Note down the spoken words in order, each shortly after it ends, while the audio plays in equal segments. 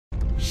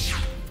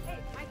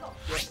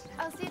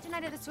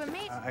night at a swim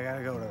meet? I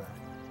gotta go to that.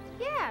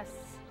 Yes.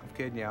 I'm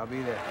kidding you. I'll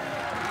be there.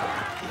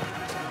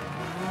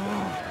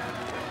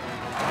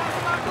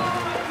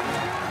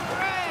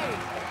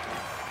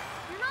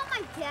 You're not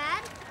my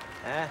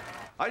dad.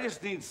 I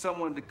just need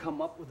someone to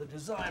come up with a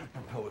design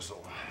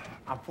proposal.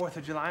 I'm 4th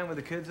of July with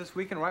the kids this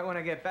weekend. Right when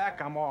I get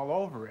back, I'm all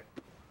over it.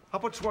 How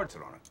about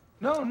Schwarzer on it?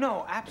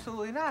 No,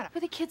 absolutely not.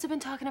 But the kids have been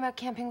talking about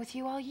camping with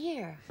you all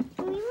year.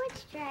 Can we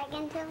watch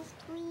Dragon Tales,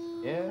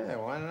 please? Yeah,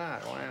 why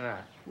not? Why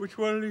not? Which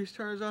one of these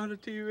turns on the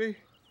TV?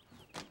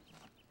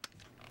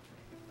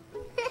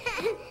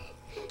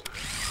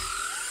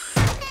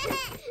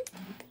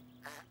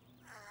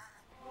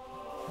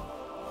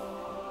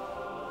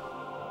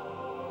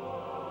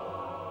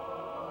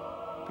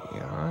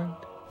 Beyond?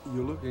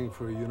 You're looking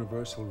for a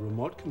universal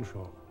remote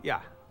control.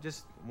 Yeah,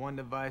 just one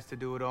device to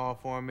do it all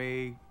for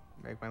me,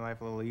 make my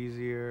life a little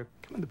easier.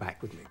 Come in the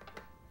back with me.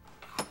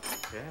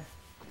 Yeah.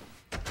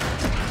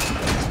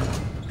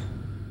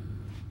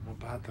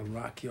 I'm about to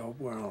rock your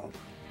world.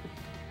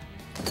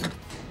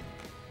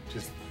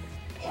 Just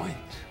point.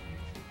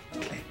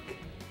 Click.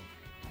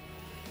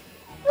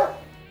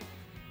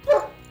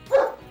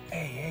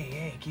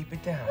 Hey, keep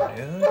it down,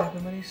 dude.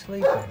 Everybody's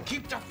sleeping.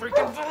 Keep the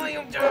freaking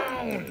volume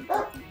down!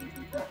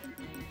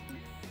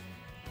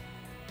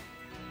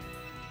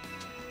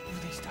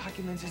 These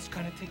documents, it's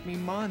gonna take me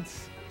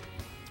months.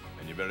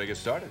 And you better get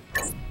started.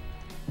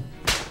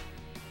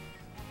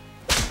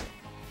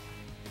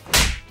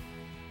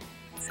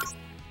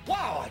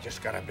 Wow, I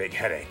just got a big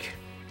headache.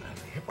 I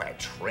was hit by a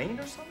train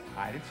or something?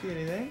 I didn't see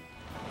anything.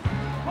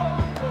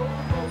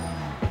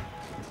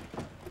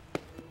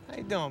 How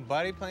you doing,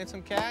 buddy? Playing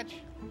some catch?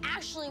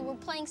 Actually, we're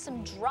playing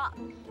some drop,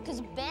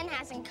 because Ben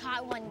hasn't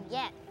caught one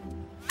yet.